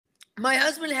My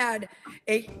husband had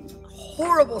a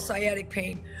horrible sciatic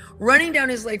pain running down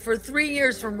his leg for 3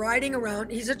 years from riding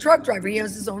around. He's a truck driver. He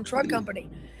has his own truck company.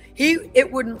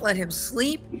 It wouldn't let him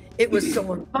sleep. It was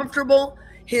so uncomfortable.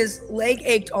 His leg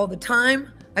ached all the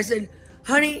time. I said,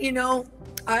 honey, you know,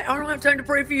 I don't have time to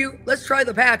pray for you. Let's try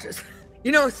the patches.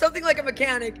 You know, something like a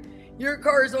mechanic, your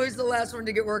car is always the last one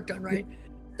to get work done, right?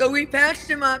 So we patched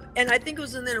him up, and I think it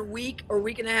was within a week or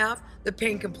week and a half, the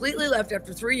pain completely left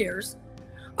after 3 years.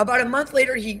 About a month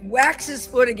later, he whacks his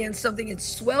foot against something. It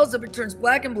swells up. It turns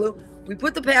black and blue. We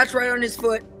put the patch right on his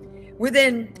foot.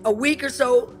 Within a week or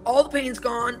so, all the pain's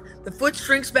gone. The foot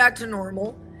shrinks back to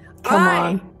normal.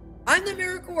 I'm the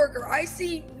miracle worker. I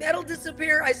see metal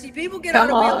disappear. I see people get out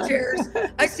of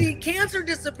wheelchairs. I see cancer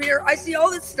disappear. I see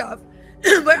all this stuff.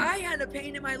 But I had a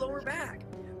pain in my lower back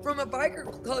from a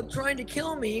biker club trying to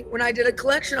kill me when I did a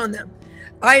collection on them.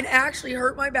 I had actually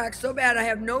hurt my back so bad. I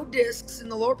have no discs in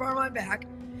the lower part of my back.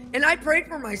 And I prayed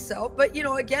for myself. But, you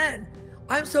know, again,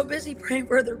 I'm so busy praying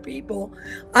for other people.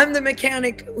 I'm the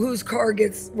mechanic whose car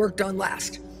gets work done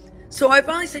last. So I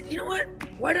finally said, you know what?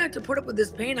 Why do I have to put up with this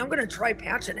pain? I'm going to try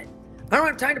patching it. I don't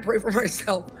have time to pray for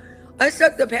myself. I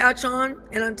stuck the patch on,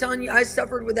 and I'm telling you, I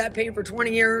suffered with that pain for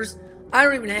 20 years. I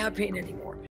don't even have pain anymore.